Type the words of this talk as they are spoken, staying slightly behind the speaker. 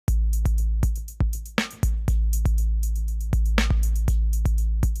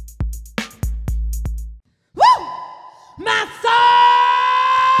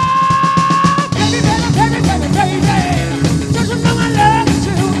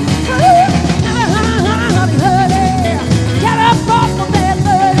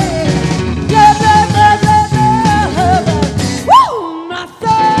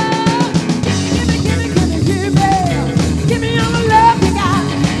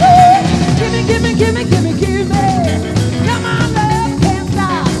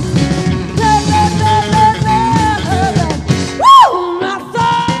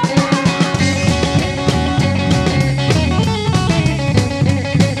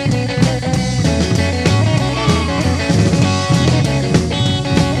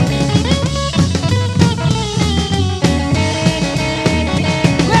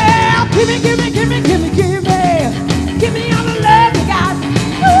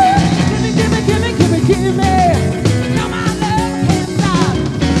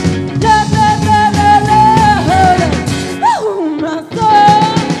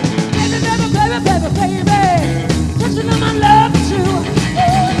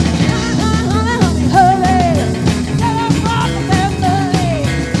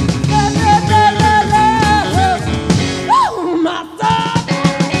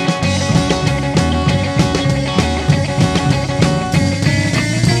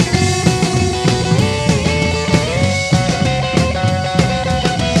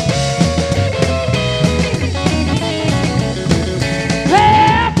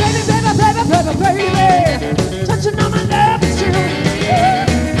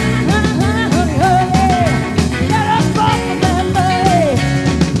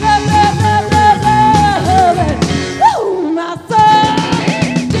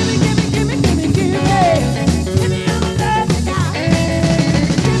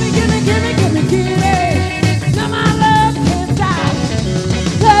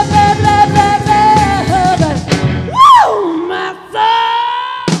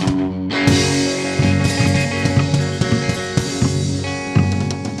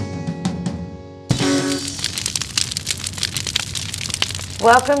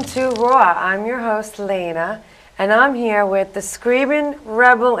Welcome to Raw. I'm your host, Lena, and I'm here with the Screamin'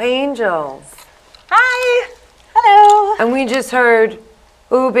 Rebel Angels. Hi! Hello! And we just heard,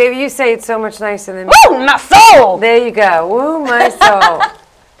 ooh, baby, you say it so much nicer than me. Woo, my soul! There you go, woo, my soul.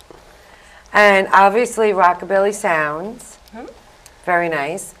 And obviously, rockabilly sounds. Very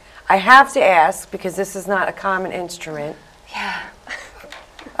nice. I have to ask, because this is not a common instrument. Yeah.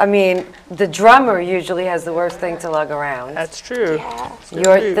 I mean, the drummer usually has the worst thing to lug around. That's true. Yeah.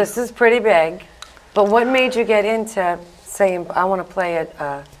 This is pretty big. But what made you get into saying, I want to play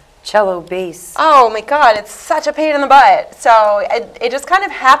a cello bass? Oh my god, it's such a pain in the butt. So it just kind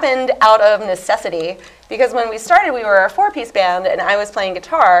of happened out of necessity. Because when we started, we were a four-piece band, and I was playing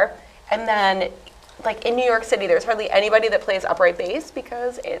guitar. And then, like in New York City, there's hardly anybody that plays upright bass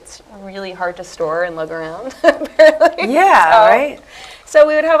because it's really hard to store and lug around, apparently. Yeah, right? So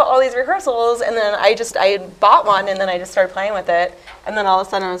we would have all these rehearsals, and then I had bought one, and then I just started playing with it. And then all of a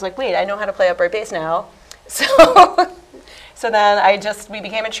sudden I was like, wait, I know how to play upright bass now. So then we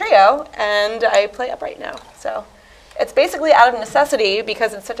became a trio, and I play upright now. So it's basically out of necessity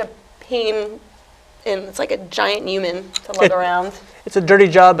because it's such a pain, and it's like a giant human to lug around. It's a dirty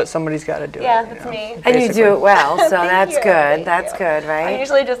job, but somebody's got to do it. Yeah, that's me. And you do it well, so that's you. good. That's good, right? I'm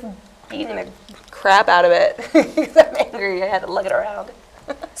usually just beating the crap out of it because I'm angry. I had to lug it around.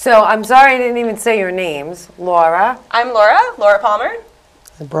 So I'm sorry I didn't even say your names. Laura. I'm Laura Palmer.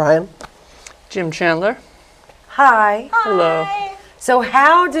 Brian. Jim Chandler. Hi. Hello. Hi. So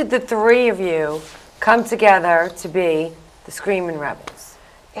how did the three of you come together to be the Screamin' Rebels?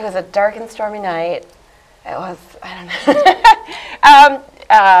 It was a dark and stormy night. It was, I don't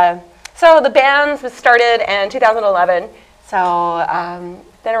know. So the band was started in 2011. So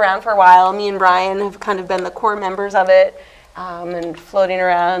been around for a while. Me and Brian have kind of been the core members of it and floating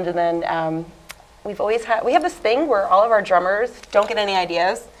around. And then we have this thing where all of our drummers don't get any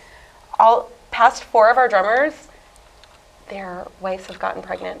ideas. Past four of our drummers, their wives have gotten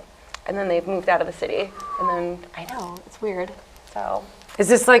pregnant. And then they've moved out of the city. And then, I know, it's weird. So... Is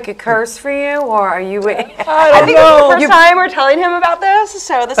this like a curse for you, or are you... I think it's the first time we're telling him about this,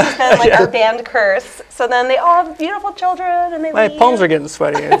 so this has been like our band curse. So then they all have beautiful children, and they My leave. palms are getting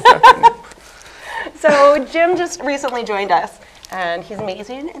sweaty. So Jim just recently joined us, and he's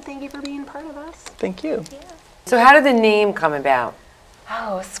amazing, and thank you for being part of us. Thank you. Yeah. So how did the name come about?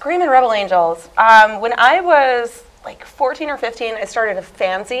 Oh, Screamin' Rebel Angels. When I was like 14 or 15, I started a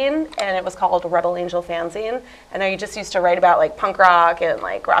fanzine, and it was called Rebel Angel Fanzine. And I just used to write about like punk rock and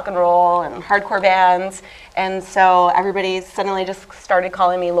like rock and roll and hardcore bands. And so everybody suddenly just started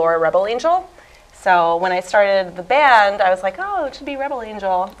calling me Laura Rebel Angel. So when I started the band, I was like, oh, it should be Rebel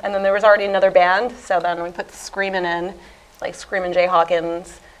Angel. And then there was already another band, so then we put the Screamin' in, like Screamin' Jay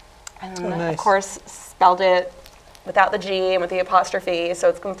Hawkins. And nice. Of course, spelled it without the G and with the apostrophe, so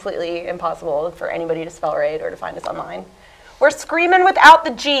it's completely impossible for anybody to spell right or to find us online. We're Screamin' without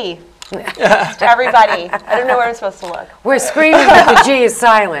the G. To everybody. I don't know where I'm supposed to look. We're screaming that the G is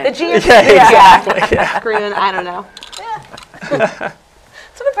silent. The G is Exactly. Yeah. Screamin', I don't know. Yeah.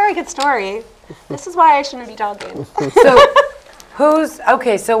 It's a very good story. This is why I shouldn't be talking. So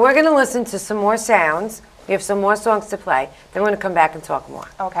okay, so we're going to listen to some more sounds. We have some more songs to play. Then we're going to come back and talk more.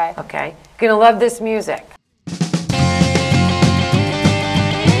 Okay. Okay? You're going to love this music.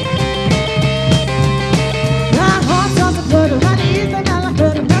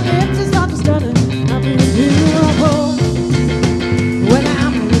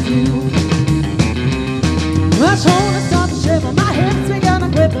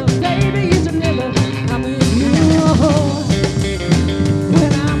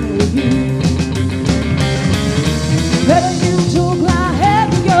 Better you to fly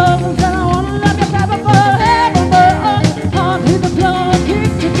head and go, and I wanna let the pepper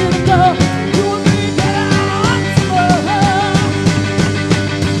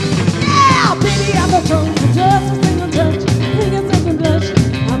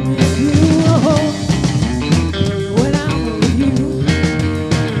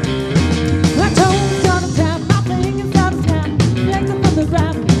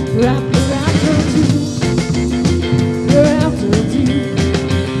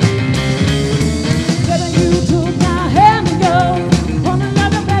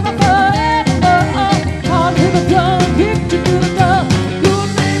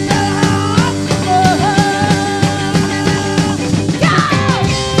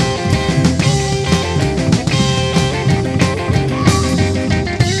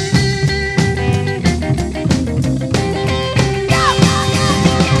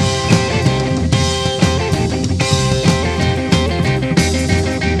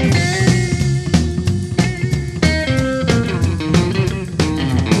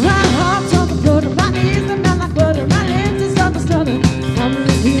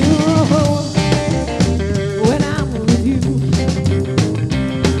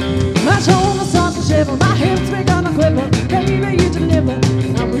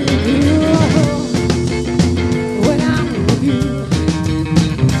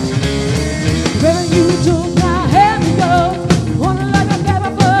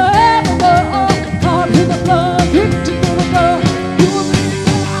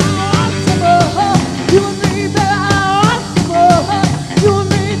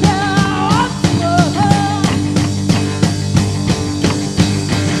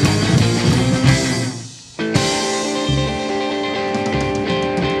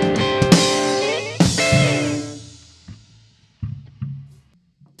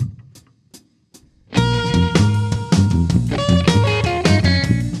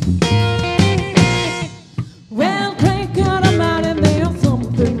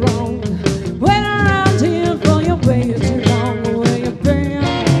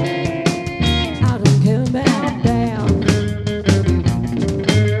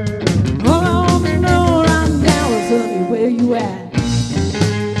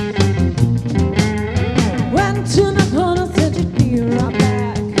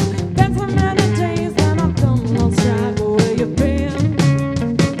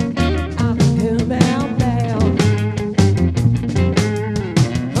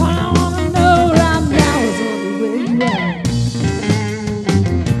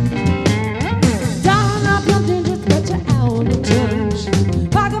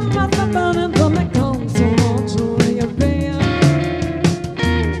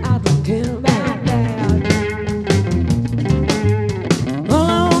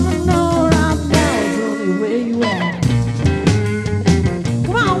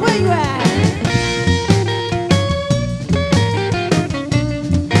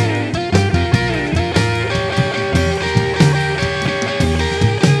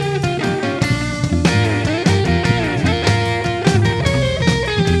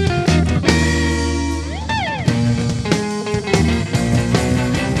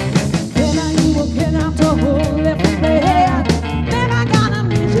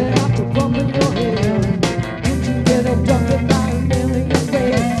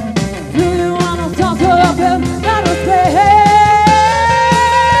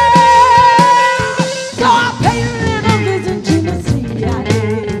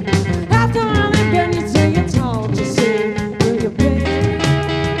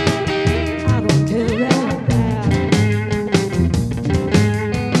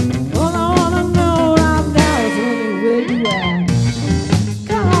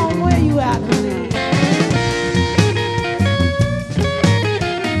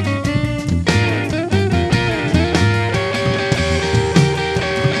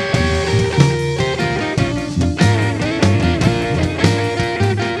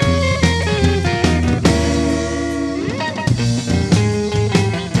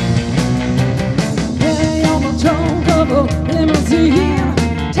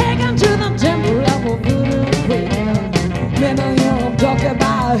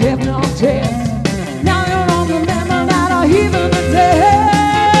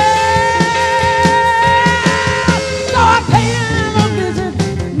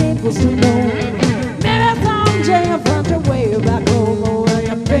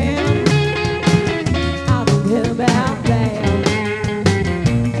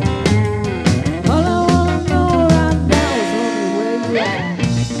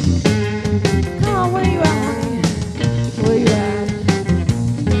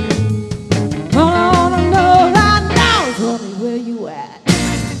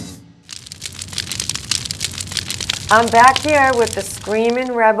I'm back here with the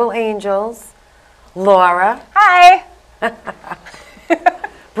Screamin' Rebel Angels, Laura, Hi.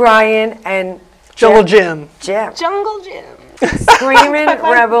 Brian, and Jungle Jim. Jim. Jungle Jim. Screamin'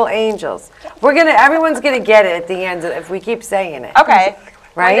 Rebel Angels. Everyone's gonna get it at the end if we keep saying it. Okay.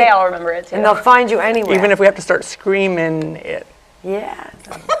 Right? One day I'll remember it too. And they'll find you anywhere. Even if we have to start screaming it. Yeah.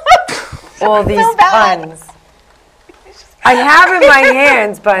 All these so bad. puns. I have in my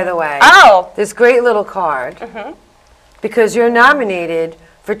hands, by the way, Oh. this great little card because you're nominated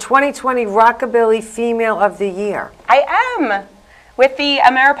for 2020 Rockabilly Female of the Year. I am with the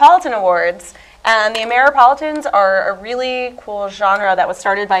Ameripolitan Awards. And the Ameripolitans are a really cool genre that was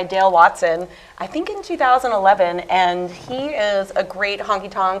started by Dale Watson, I think in 2011. And he is a great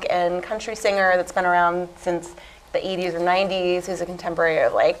honky-tonk and country singer that's been around since the 80s or 90s. He's a contemporary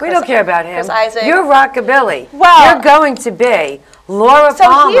of like We don't care about him. Chris Isaac. You're Rockabilly. Well- You're going to be Laura So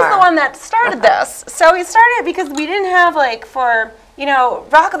Palmer. he's the one that started this. So he started because we didn't have like for, you know,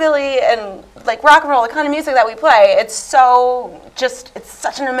 rockabilly and like rock and roll, the kind of music that we play. It's so just, it's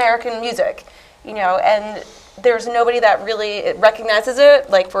such an American music, you know, and there's nobody that really recognizes it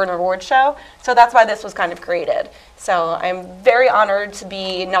like for an award show. So that's why this was kind of created. So I'm very honored to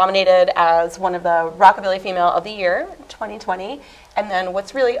be nominated as one of the Rockabilly Female of the Year 2020. And then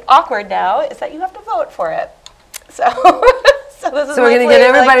what's really awkward now is that you have to vote for it. So, so this is So we're going to my get way,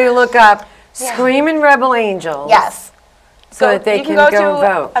 everybody to look up Yeah. Screamin' Rebel Angels. Yes. So that they you can go go to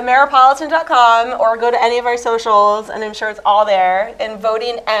vote. Ameripolitan.com or go to any of our socials, and I'm sure it's all there. And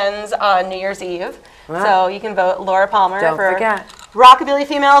voting ends on New Year's Eve. Wow. So you can vote Laura Palmer Don't for forget. Rockabilly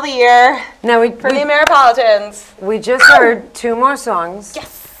Female of the Year Now for the Ameripolitans. we just heard two more songs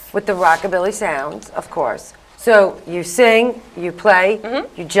Yes. with the Rockabilly sounds, of course. So you sing, you play,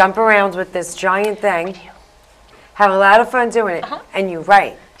 you jump around with this giant thing, have a lot of fun doing it, and you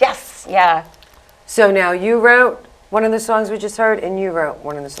write. Yes. Yeah. So now you wrote one of the songs we just heard, and you wrote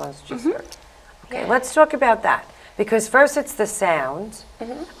one of the songs we just heard. Okay, let's talk about that. Because first it's the sound.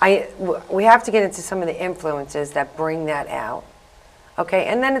 We have to get into some of the influences that bring that out. Okay,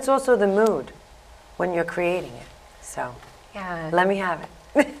 and then it's also the mood when you're creating it. So Yeah. let me have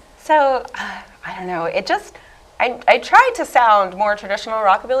it. So, I don't know. It just, I tried to sound more traditional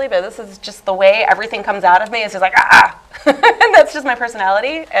rockabilly, but this is just the way everything comes out of me. It's just like, ah! And that's just my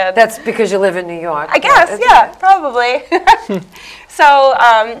personality. And That's because you live in New York. I guess, yeah, probably. So,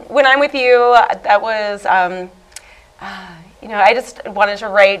 when I'm with you, that was, you know, I just wanted to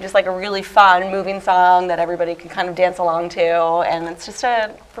write just like a really fun, moving song that everybody could kind of dance along to. And it's just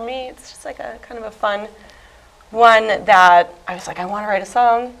for me, it's just like a kind of a fun one that I was like, I want to write a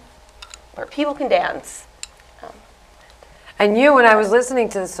song where people can dance. And you, when I was listening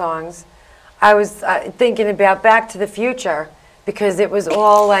to the songs, I was thinking about Back to the Future because it was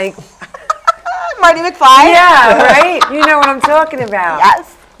all like, Marty McFly? yeah, right? You know what I'm talking about.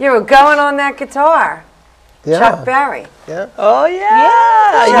 Yes. You were going on that guitar. Yeah. Chuck Berry. Yeah. Oh,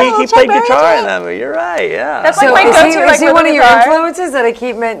 yeah. Yeah, He Chuck played Berry guitar too. in that movie. You're right, yeah. That's So like my is go-to, like he rhythm one of your guitar. influences that I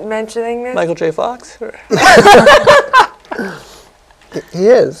keep mentioning this? Michael J. Fox? Or- He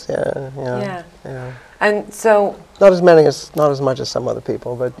is. Yeah. Yeah. Yeah. Yeah. And so, Not as much as some other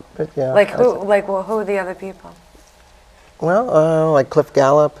people, but yeah. like who are the other people? Well, like Cliff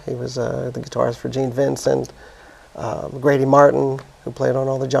Gallup, he was the guitarist for Gene Vincent. Grady Martin, who played on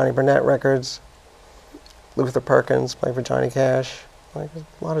all the Johnny Burnett records. Luther Perkins played for Johnny Cash. Like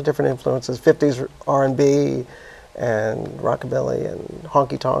a lot of different influences. 50s R&B and rockabilly and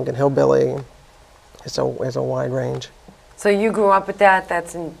honky tonk and hillbilly. It's a wide range. So you grew up with that?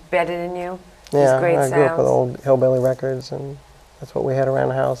 That's embedded in you? Yeah, These great I grew up with sounds? old hillbilly records, and that's what we had around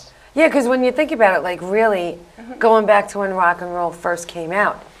the house. Yeah, because when you think about it, like really going back to when rock and roll first came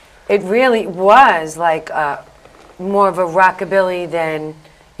out, it really was like more of a rockabilly than,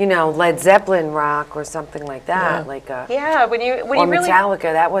 you know, Led Zeppelin rock or something like that. Like Yeah, when you or really Metallica,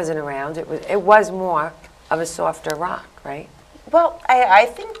 that wasn't around. It was more of a softer rock, right? Well, I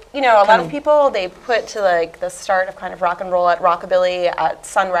think, you know, a lot of people, they put to like the start of kind of rock and roll at rockabilly at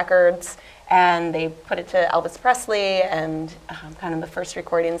Sun Records, and they put it to Elvis Presley and kind of the first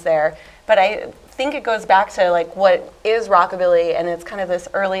recordings there. But I think it goes back to like what is rockabilly, and it's kind of this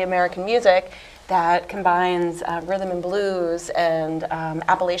early American music that combines rhythm and blues and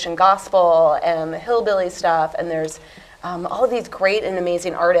Appalachian gospel and the hillbilly stuff, and there's all of these great and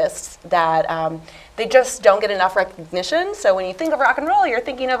amazing artists that they just don't get enough recognition. So when you think of rock and roll, you're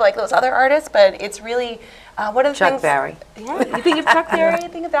thinking of like those other artists, but it's really one of the Chuck things. Berry. Yeah, you think of Chuck Berry, you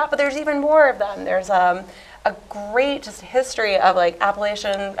think of that, but there's even more of them. There's a great just history of like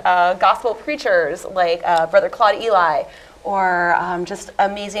Appalachian gospel preachers like Brother Claude Eli, or just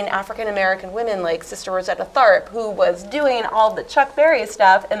amazing African American women like Sister Rosetta Tharpe, who was doing all the Chuck Berry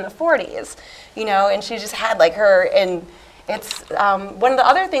stuff in the 40s, you know, and she just had like her, and it's one of the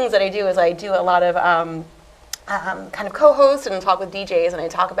other things that I do is I do a lot of kind of co-host and talk with DJs, and I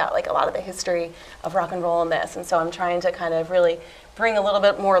talk about like a lot of the history of rock and roll in this, and so I'm trying to kind of really bring a little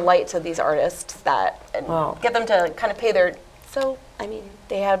bit more light to these artists that, and get them to kind of pay their, so, I mean,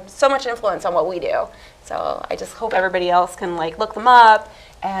 they have so much influence on what we do. So I just hope everybody else can like look them up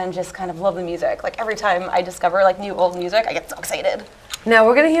and just kind of love the music. Like every time I discover like new old music, I get so excited. Now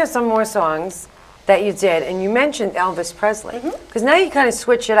we're going to hear some more songs that you did, and you mentioned Elvis Presley. Because now you kind of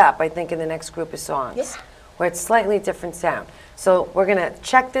switch it up, I think, in the next group of songs, where it's slightly different sound. So we're going to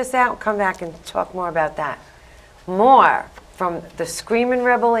check this out, come back and talk more about that. More from the Screamin'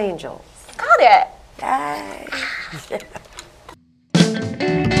 Rebel Angels. Got it. Yay.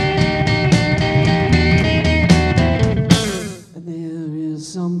 There is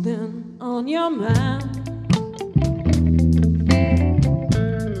something on your mind.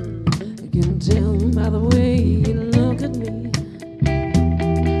 I can tell by the way you look at me.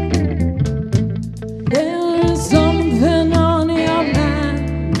 There is something on your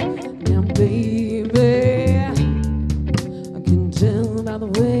mind, now baby. I can tell by the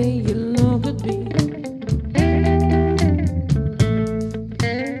way you look at me.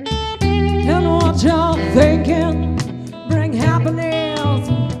 And what you're thinking bring happiness.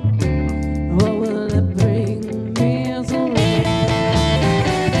 What will it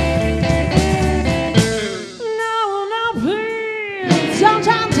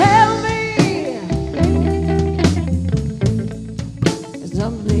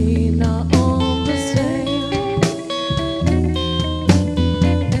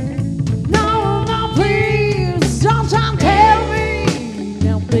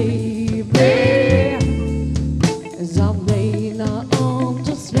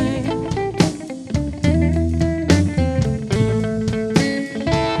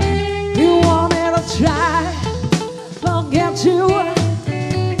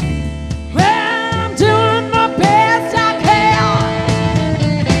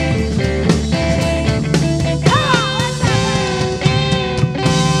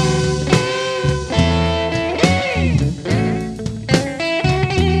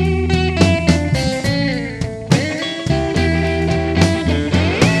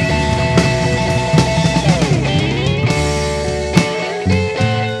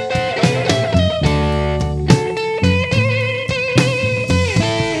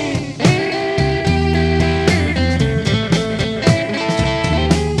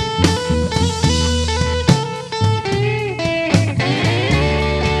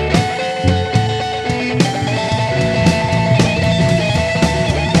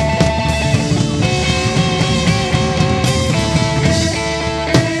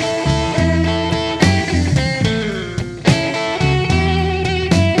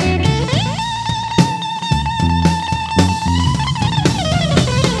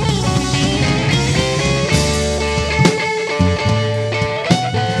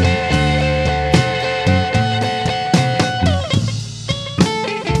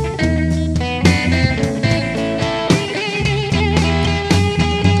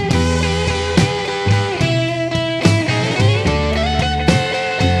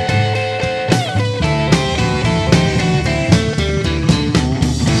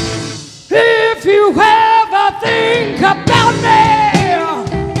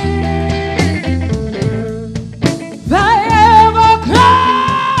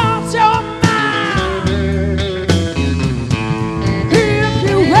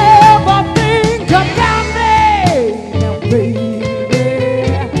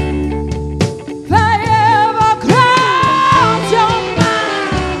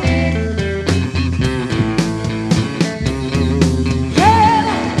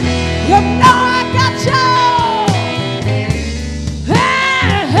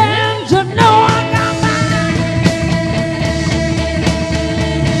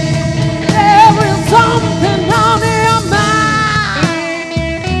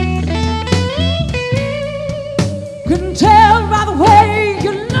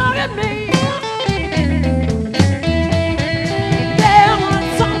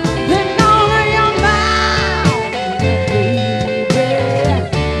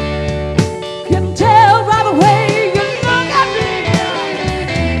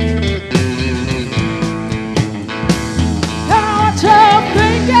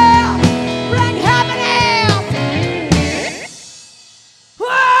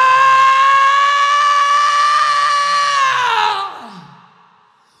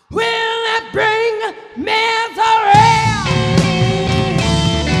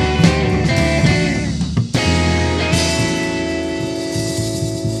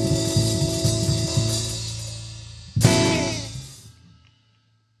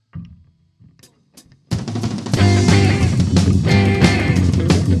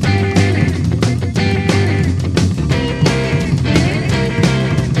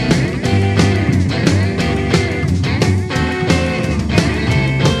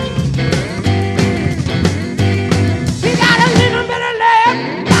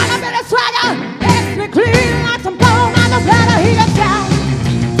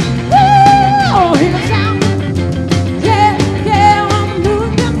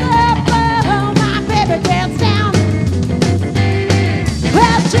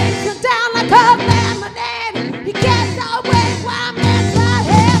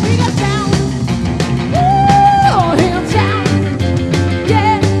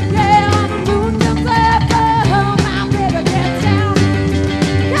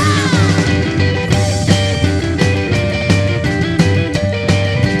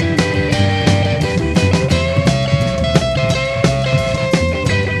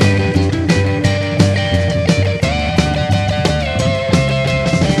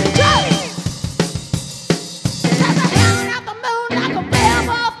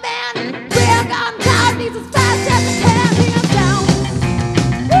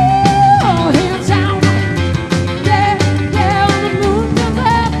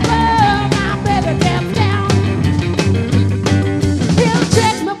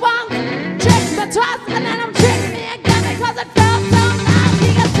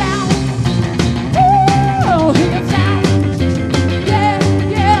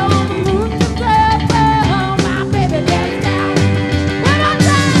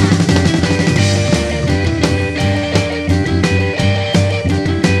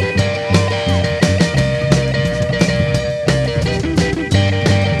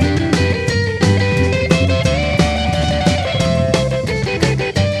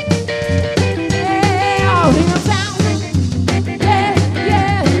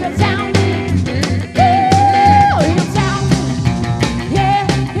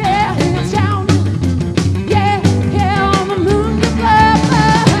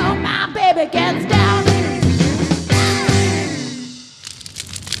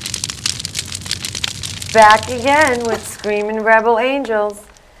Back again with Screamin' Rebel Angels.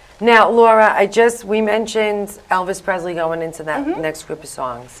 Now, Laura, we mentioned Elvis Presley going into that next group of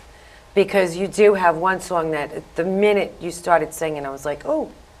songs, because you do have one song that the minute you started singing, I was like,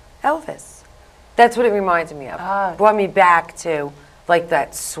 oh, Elvis. That's what it reminded me of. Brought me back to like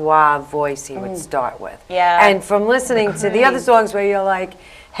that suave voice he would start with. Yeah. And from listening to the other songs where you're like,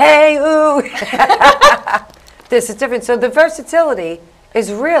 hey, ooh, this is different. So the versatility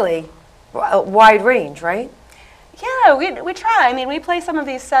is really a wide range, right? Yeah, we try. I mean, we play some of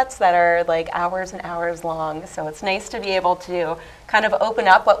these sets that are like hours and hours long, so it's nice to be able to kind of open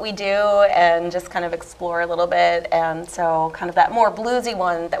up what we do and just kind of explore a little bit. And so kind of that more bluesy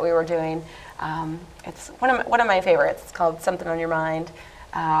one that we were doing, it's one of my favorites. It's called Something on Your Mind.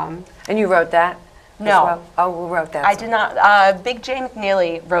 And you wrote that? No. Well? Oh, who wrote that? I did not. Big J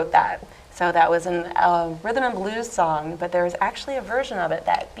McNeely wrote that. So that was a rhythm and blues song, but there's actually a version of it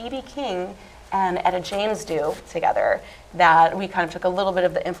that B.B. King and Etta James do together that we kind of took a little bit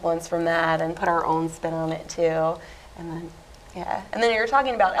of the influence from that and put our own spin on it too. And then, yeah. And then you're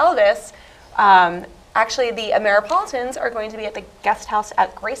talking about Elvis. Actually, the Ameripolitans are going to be at the guest house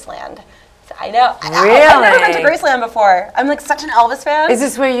at Graceland. So I know. Really? I've never been to Graceland before. I'm like such an Elvis fan. Is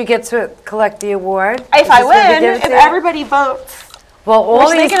this where you get to collect the award? If I win, if you? everybody votes. Well, all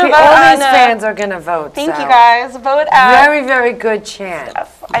We're these thinking about fans are going to vote. Thank so. you guys. Vote out. Very, very good chance.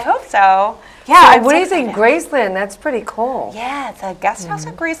 I hope so. Yeah. So what do you think, Graceland? That's pretty cool. Yeah, it's a guest house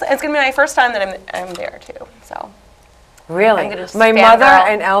at Graceland. It's gonna be my first time that I'm there too. So. Really? I'm gonna just My fangirl. mother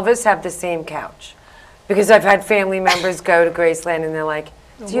and Elvis have the same couch. Because I've had family members go to Graceland and they're like,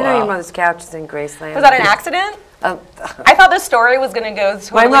 do you know your mother's couch is in Graceland? Was that an accident? I thought the story was gonna go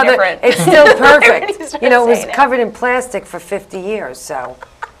totally my mother, different. it's still Everybody perfect. started You know, it was saying it. covered in plastic for 50 years, so.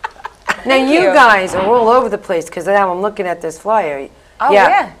 Now Thank you you. guys are all over the place because now I'm looking at this flyer. Oh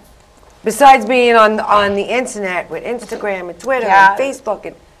yeah. Besides being on the internet with Instagram and Twitter Yeah. and Facebook,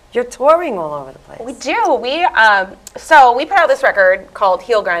 and you're touring all over the place. We do. So we put out this record called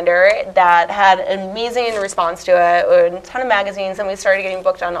Heel Grinder that had an amazing response to it, a ton of magazines, and we started getting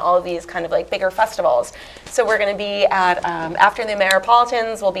booked on all of these kind of like bigger festivals. So we're going to be at, after the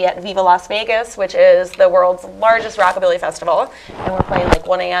Ameripolitans, we'll be at Viva Las Vegas, which is the world's largest rockabilly festival. And we're playing like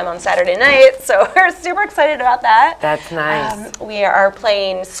 1 a.m. on Saturday night, so we're super excited about that. That's nice. We are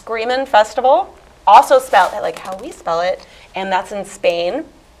playing Screamin Festival, also spelled like how we spell it, and that's in Spain.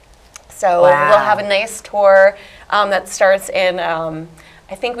 So Wow. we'll have a nice tour that starts in,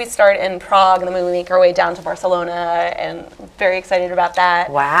 I think we start in Prague, and then we make our way down to Barcelona, and very excited about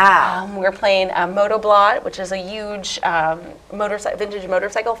that. Wow. We're playing Motoblot, which is a huge vintage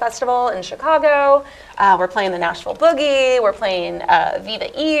motorcycle festival in Chicago. We're playing the Nashville Boogie. We're playing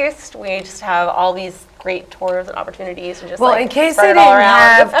Viva East. We just have all these great tours and opportunities to just Well, like in case spread they it all didn't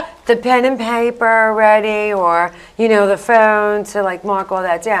around. have the pen and paper ready or, you know, the phone to like mark all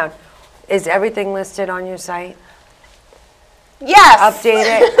that down, is everything listed on your site? Yes. Update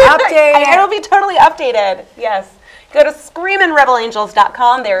it. Update it. It'll be totally updated. Yes. Go to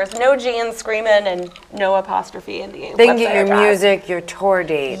screaminrebelangels.com. There is no G in Screamin and no apostrophe in the They can get website your address. music, your tour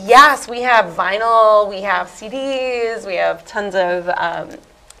date. Yes, we have vinyl, we have CDs, we have tons of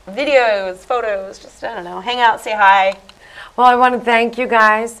videos, photos, just, I don't know, hang out, say hi. Well, I want to thank you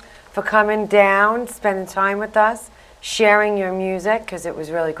guys for coming down, spending time with us, sharing your music, because it was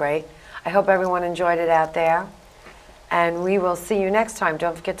really great. I hope everyone enjoyed it out there. And we will see you next time.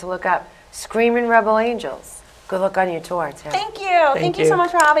 Don't forget to look up Screamin' Rebel Angels. Good luck on your tour, too. Thank you. Thank you so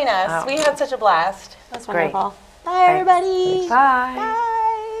much for having us. Oh. We had such a blast. That's Great. wonderful. Bye, everybody. Bye.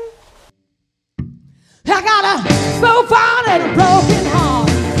 Bye. I got a so far and a broken